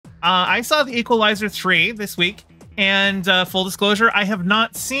I saw The Equalizer 3 this week, and full disclosure, I have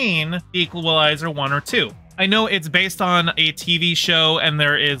not seen The Equalizer 1 or 2. I know it's based on a TV show, and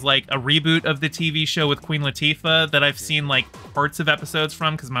there is like a reboot of the TV show with Queen Latifah that I've seen like parts of episodes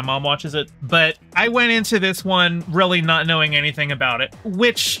from because my mom watches it. But I went into this one really not knowing anything about it,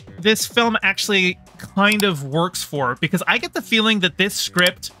 which this film actually kind of works for, because I get the feeling that this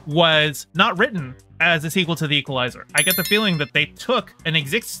script was not written as a sequel to The Equalizer. I get the feeling that they took an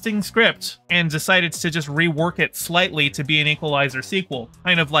existing script and decided to just rework it slightly to be an Equalizer sequel.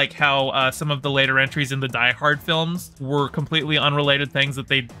 Kind of like how some of the later entries in the Die Hard films were completely unrelated things that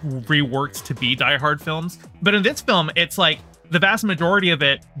they reworked to be Die Hard films. But in this film, it's like the vast majority of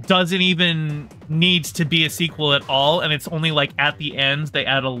it doesn't even need to be a sequel at all, and it's only like at the end they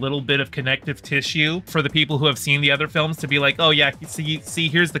add a little bit of connective tissue for the people who have seen the other films to be like, oh yeah, see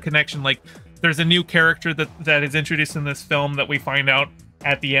here's the connection. Like, there's a new character that is introduced in this film that we find out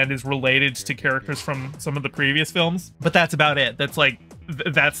at the end is related to characters from some of the previous films. But that's about it. That's like,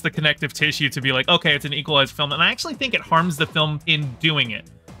 that's the connective tissue to be like, okay, it's an Equalizer film. And I actually think it harms the film in doing it,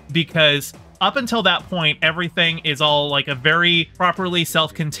 because up until that point, everything is all like a very properly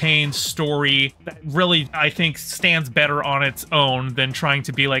self-contained story that really, I think, stands better on its own than trying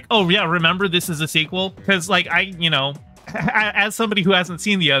to be like, oh yeah, remember this is a sequel? Because like, as somebody who hasn't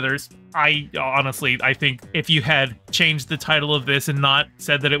seen the others, I honestly think if you had changed the title of this and not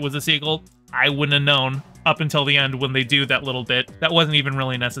said that it was a sequel, I wouldn't have known up until the end when they do that little bit. That wasn't even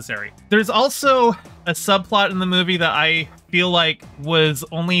really necessary. There's also a subplot in the movie that I feel like was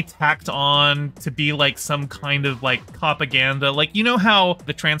only tacked on to be like some kind of like propaganda. Like, you know how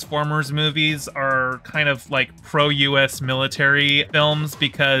the Transformers movies are kind of like pro-US military films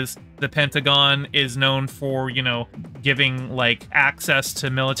because the Pentagon is known for, you know, giving like access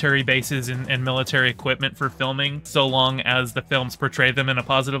to military bases and military equipment for filming, so long as the films portray them in a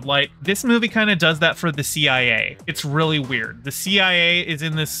positive light. This movie kind of does that for the CIA. It's really weird. The CIA is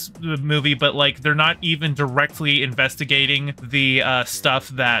in this movie, but like they're not even directly investigating the stuff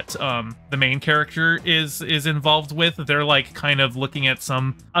that the main character is involved with. They're like kind of looking at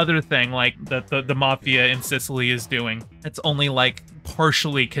some other thing like that the mafia in Sicily is doing. It's only like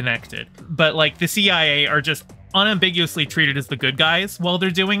partially connected, but like the CIA are just unambiguously treated as the good guys while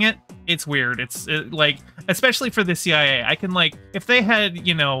they're doing it. It's weird. It's like, especially for the CIA, I can like, if they had,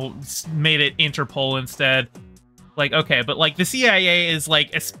 you know, made it Interpol instead, like, okay, but like the CIA is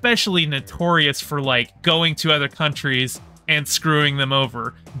like especially notorious for like going to other countries and screwing them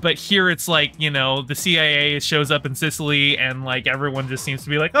over. But here it's like, you know, the CIA shows up in Sicily and like everyone just seems to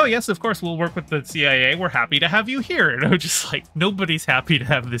be like, oh yes, of course, we'll work with the CIA. We're happy to have you here. And I'm just like, nobody's happy to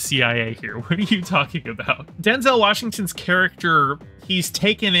have the CIA here. What are you talking about? Denzel Washington's character, he's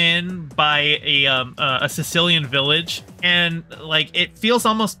taken in by a Sicilian village, and like it feels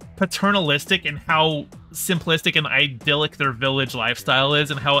almost paternalistic in how simplistic and idyllic their village lifestyle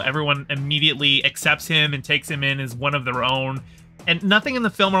is, and how everyone immediately accepts him and takes him in as one of their own. And nothing in the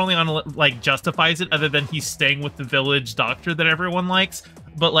film early on like justifies it other than he's staying with the village doctor that everyone likes.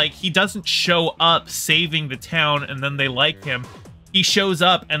 But like, he doesn't show up saving the town and then they like him. He shows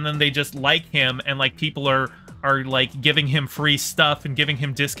up and then they just like him, and like people are like giving him free stuff and giving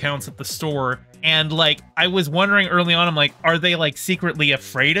him discounts at the store. And like, I was wondering early on, I'm like, are they like secretly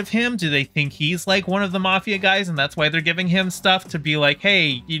afraid of him? Do they think he's like one of the mafia guys and that's why they're giving him stuff to be like,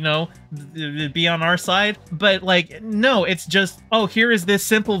 hey, you know, be on our side? But like, no, it's just, oh, here is this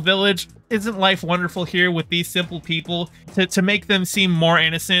simple village. Isn't life wonderful here with these simple people? To make them seem more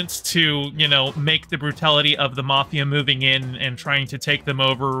innocent, to, you know, make the brutality of the mafia moving in and trying to take them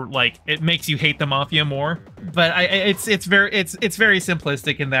over, like, it makes you hate the mafia more. But it's very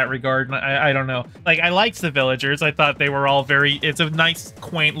simplistic in that regard. And I don't know. Like, I liked the villagers. I thought they were all very, it's a nice,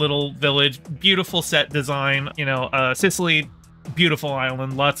 quaint little village, beautiful set design. You know, Sicily, beautiful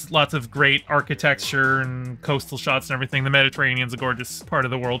island, lots of great architecture and coastal shots and everything. The Mediterranean's a gorgeous part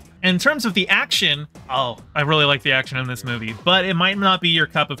of the world. In terms of the action, oh, I really like the action in this movie, but it might not be your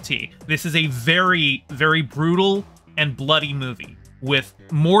cup of tea. This is a very, very brutal and bloody movie with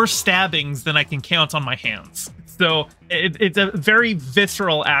more stabbings than I can count on my hands. So it's a very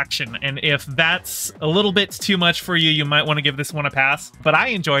visceral action, and if that's a little bit too much for you, you might want to give this one a pass. But I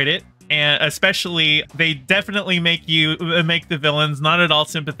enjoyed it. And especially, they definitely make the villains not at all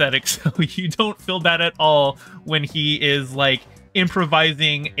sympathetic, so you don't feel bad at all when he is like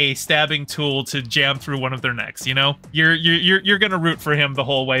improvising a stabbing tool to jam through one of their necks. You know, you're gonna root for him the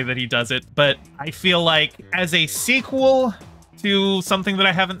whole way that he does it. But I feel like as a sequel to something that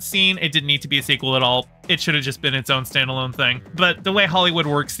I haven't seen. It didn't need to be a sequel at all. It should have just been its own standalone thing. But the way Hollywood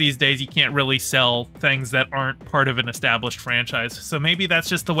works these days, you can't really sell things that aren't part of an established franchise. So maybe that's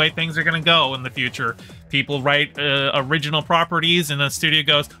just the way things are going to go in the future. People write original properties and the studio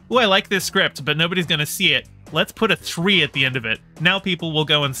goes, "Oh, I like this script, but nobody's going to see it. Let's put a 3 at the end of it. Now people will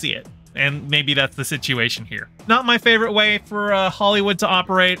go and see it." And maybe that's the situation here. Not my favorite way for Hollywood to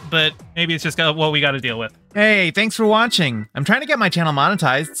operate, but maybe it's just what we got to deal with. Hey, thanks for watching. I'm trying to get my channel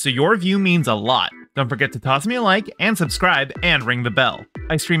monetized, so your view means a lot. Don't forget to toss me a like and subscribe and ring the bell.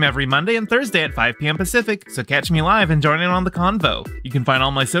 I stream every Monday and Thursday at 5 p.m. Pacific, so catch me live and join in on the convo. You can find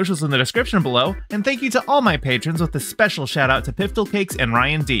all my socials in the description below, and thank you to all my patrons with a special shout out to Piftle Cakes and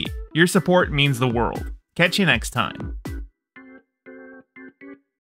Ryan D. Your support means the world. Catch you next time.